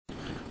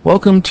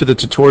Welcome to the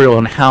tutorial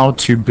on how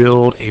to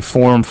build a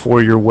forum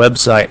for your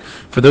website.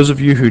 For those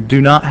of you who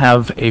do not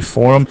have a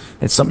forum,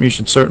 it's something you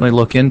should certainly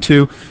look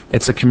into.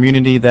 It's a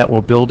community that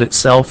will build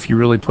itself. You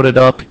really put it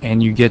up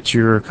and you get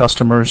your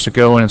customers to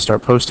go in and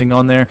start posting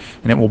on there,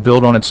 and it will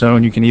build on its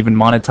own. You can even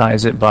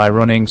monetize it by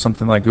running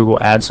something like Google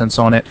AdSense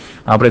on it,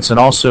 but it's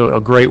also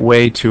a great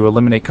way to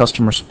eliminate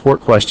customer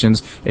support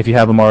questions if you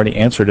have them already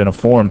answered in a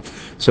forum.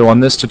 So on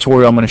this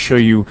tutorial I'm going to show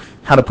you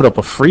how to put up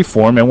a free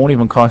form. It won't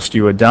even cost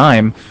you a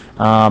dime.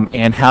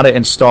 And how to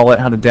install it,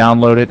 how to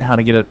download it, how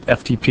to get it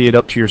FTP it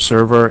up to your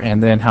server,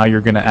 and then how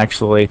you're going to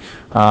actually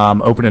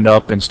open it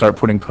up and start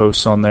putting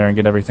posts on there and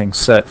get everything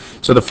set.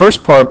 So the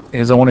first part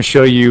is I want to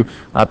show you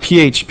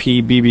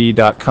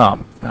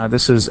phpbb.com.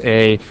 This is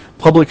a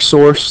public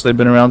source. They've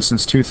been around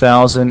since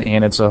 2000,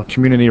 and it's a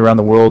community around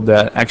the world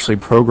that actually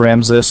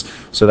programs this,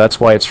 so that's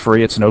why it's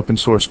free. It's an open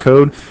source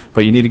code,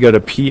 but you need to go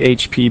to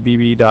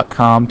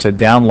phpbb.com to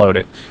download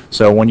it.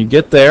 So when you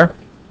get there,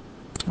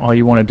 all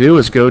you want to do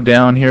is go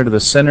down here to the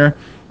center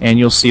and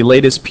you'll see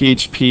latest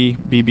PHP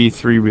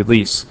BB3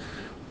 release.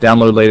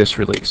 Download latest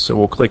release. So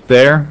we'll click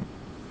there,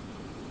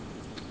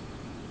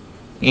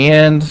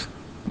 and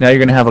now you're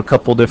going to have a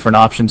couple different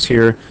options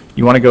here.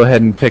 You want to go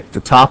ahead and pick the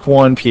top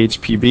one,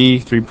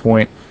 PHPB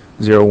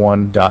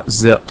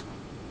 3.01.zip.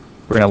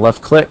 We're going to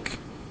left click,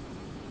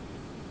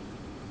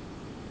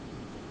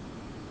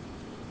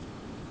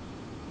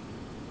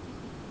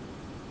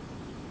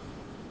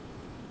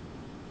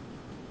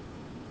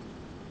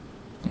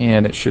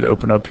 and it should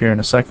open up here in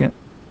a second.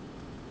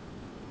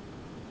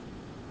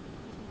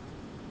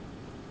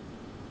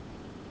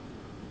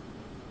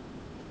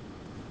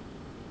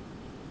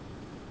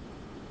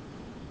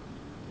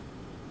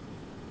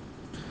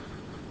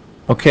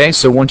 Okay,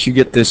 so once you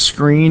get this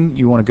screen,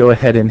 you want to go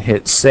ahead and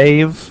hit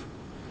save,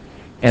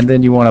 and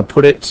then you want to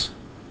put it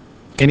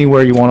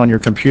anywhere you want on your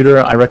computer.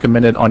 I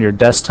recommend it on your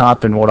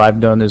desktop, and what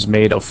I've done is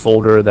made a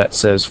folder that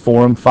says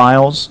forum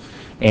files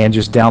and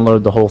just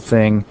download the whole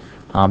thing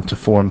to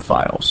forum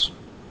files.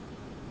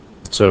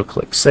 So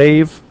click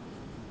save.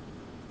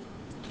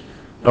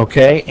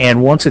 Okay,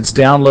 and once it's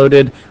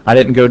downloaded, I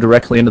didn't go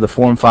directly into the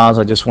forum files,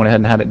 I just went ahead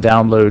and had it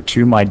download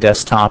to my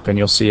desktop, and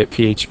you'll see it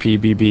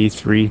PHPBB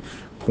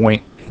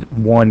 3.10.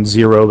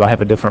 I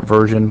have a different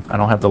version. I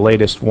don't have the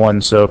latest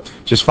one, so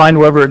just find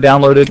wherever it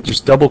downloaded,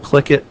 just double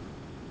click it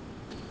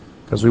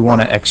because we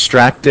want to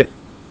extract it,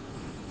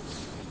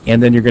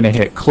 and then you're going to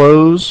hit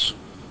close,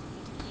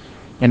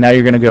 and now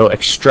you're going to go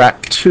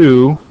extract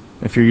to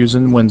if you're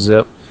using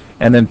WinZip,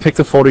 and then pick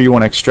the folder you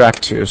want to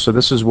extract to. So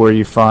this is where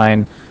you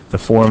find the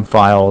forum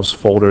files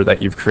folder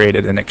that you've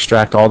created and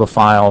extract all the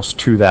files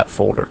to that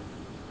folder.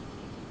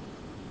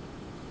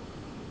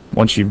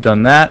 Once you've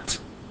done that,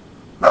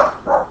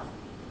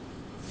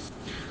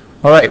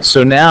 alright,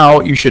 so now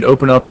you should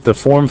open up the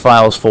forum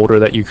files folder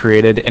that you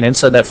created, and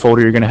inside that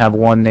folder you're going to have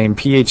one named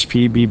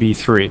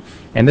PHPBB3,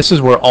 and this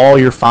is where all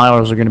your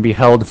files are going to be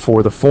held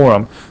for the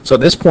forum. So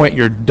at this point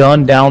you're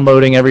done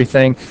downloading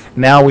everything.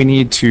 Now we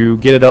need to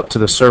get it up to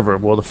the server.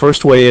 Well, the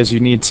first way is you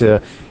need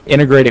to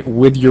integrate it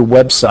with your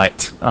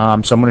website.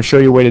 So I'm going to show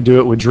you a way to do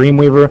it with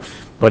Dreamweaver,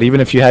 but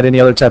even if you had any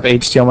other type of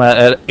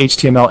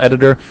HTML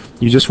editor,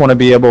 you just want to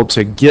be able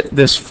to get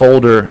this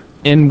folder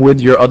in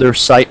with your other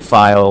site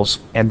files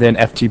and then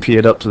FTP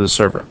it up to the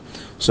server.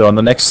 So on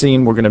the next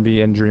scene we're going to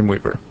be in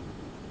Dreamweaver.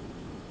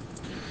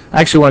 I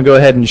actually want to go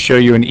ahead and show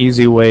you an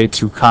easy way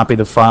to copy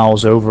the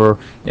files over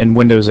in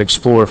Windows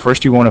Explorer.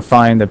 First you want to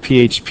find the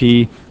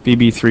PHP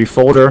BB3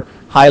 folder,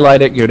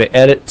 highlight it, go to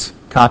edit,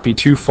 copy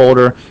to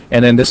folder,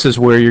 and then this is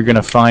where you're going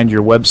to find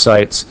your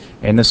websites,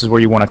 and this is where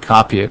you want to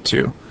copy it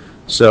to.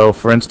 So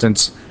for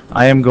instance,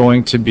 I am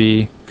going to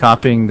be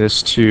copying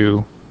this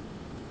to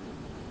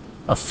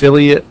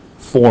affiliate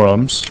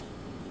forums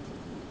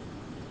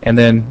and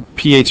then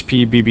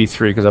PHP BB3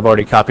 because I've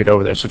already copied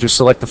over there. So just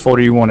select the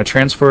folder you want to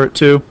transfer it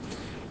to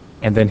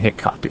and then hit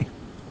copy.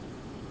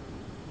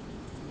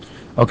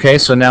 Okay,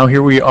 so now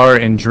here we are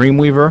in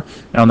Dreamweaver,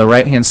 and on the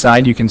right hand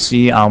side you can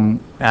see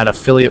I'm at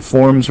affiliate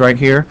forums right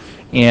here,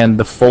 and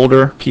the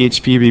folder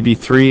PHP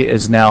BB3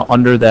 is now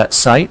under that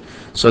site.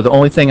 So the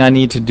only thing I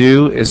need to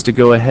do is to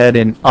go ahead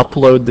and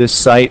upload this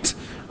site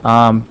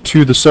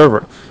to the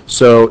server.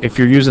 So if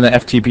you're using the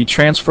FTP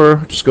transfer,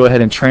 just go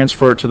ahead and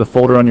transfer it to the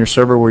folder on your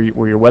server where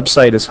your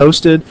website is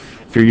hosted.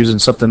 If you're using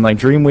something like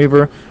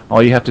Dreamweaver,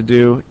 all you have to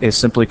do is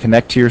simply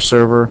connect to your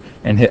server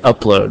and hit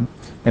upload.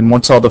 And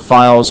once all the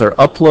files are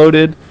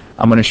uploaded,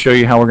 I'm going to show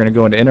you how we're going to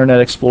go into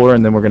Internet Explorer,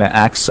 and then we're going to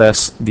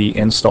access the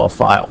install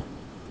file.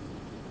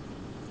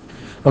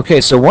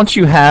 Okay, so once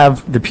you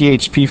have the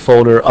PHP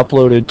folder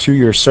uploaded to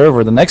your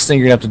server, the next thing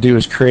you're going to have to do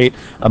is create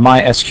a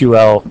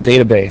MySQL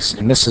database.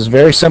 And this is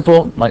very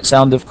simple. It might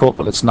sound difficult,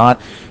 but it's not.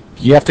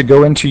 You have to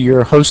go into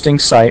your hosting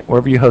site,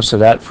 wherever you host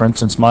it at. For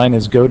instance, mine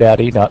is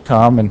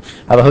GoDaddy.com, and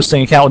have a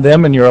hosting account with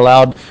them, and you're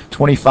allowed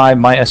 25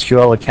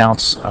 MySQL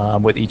accounts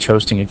with each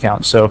hosting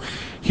account. So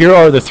here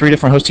are the 3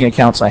 different hosting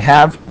accounts I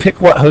have. Pick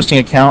what hosting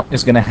account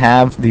is going to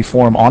have the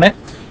form on it,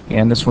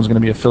 and this one's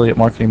going to be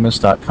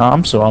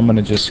affiliatemarketingmiss.com, so I'm going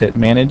to just hit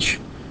Manage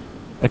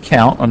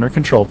Account under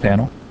Control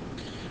Panel.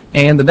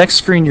 And the next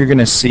screen you're going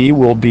to see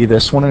will be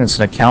this one, and it's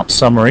an account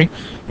summary.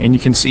 And you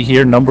can see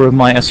here, number of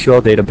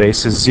MySQL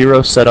databases,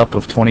 0 setup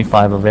of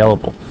 25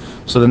 available.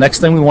 So the next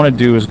thing we want to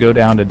do is go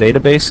down to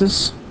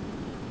databases,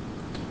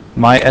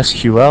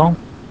 MySQL,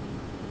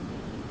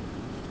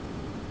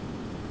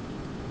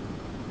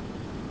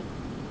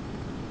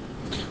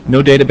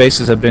 no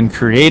databases have been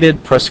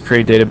created. Press the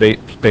Create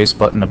Database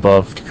button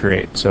above to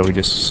create. So we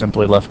just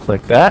simply left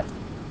click that.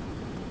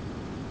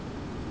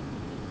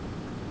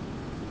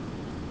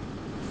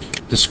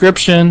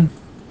 Description.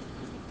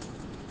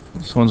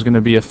 This one's going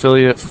to be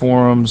Affiliate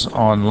Forums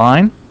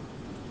Online.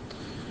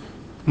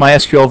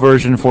 MySQL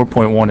version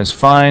 4.1 is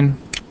fine.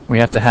 We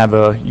have to have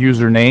a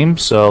username,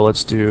 so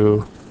let's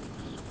do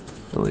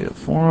Affiliate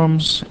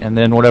Forums, and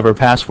then whatever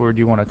password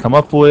you want to come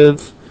up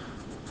with.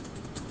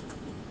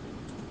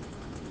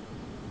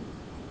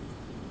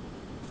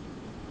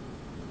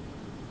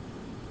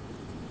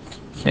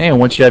 Okay, and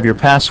once you have your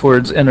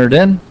passwords entered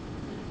in,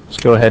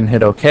 just go ahead and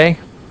hit OK.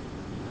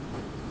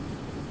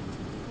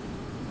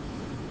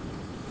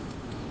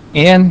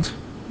 And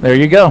there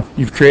you go.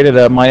 You've created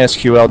a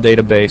MySQL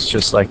database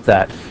just like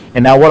that.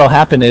 And now what will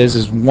happen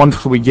is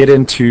once we get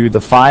into the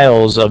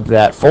files of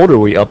that folder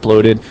we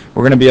uploaded,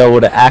 we're going to be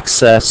able to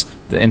access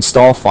the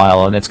install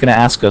file, and it's going to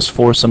ask us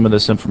for some of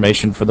this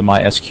information for the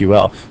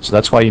MySQL. So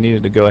that's why you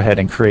needed to go ahead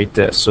and create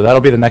this. So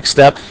that'll be the next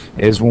step,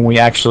 is when we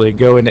actually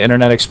go into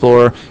Internet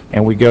Explorer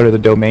and we go to the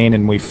domain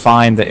and we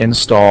find the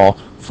install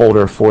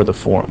folder for the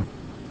forum.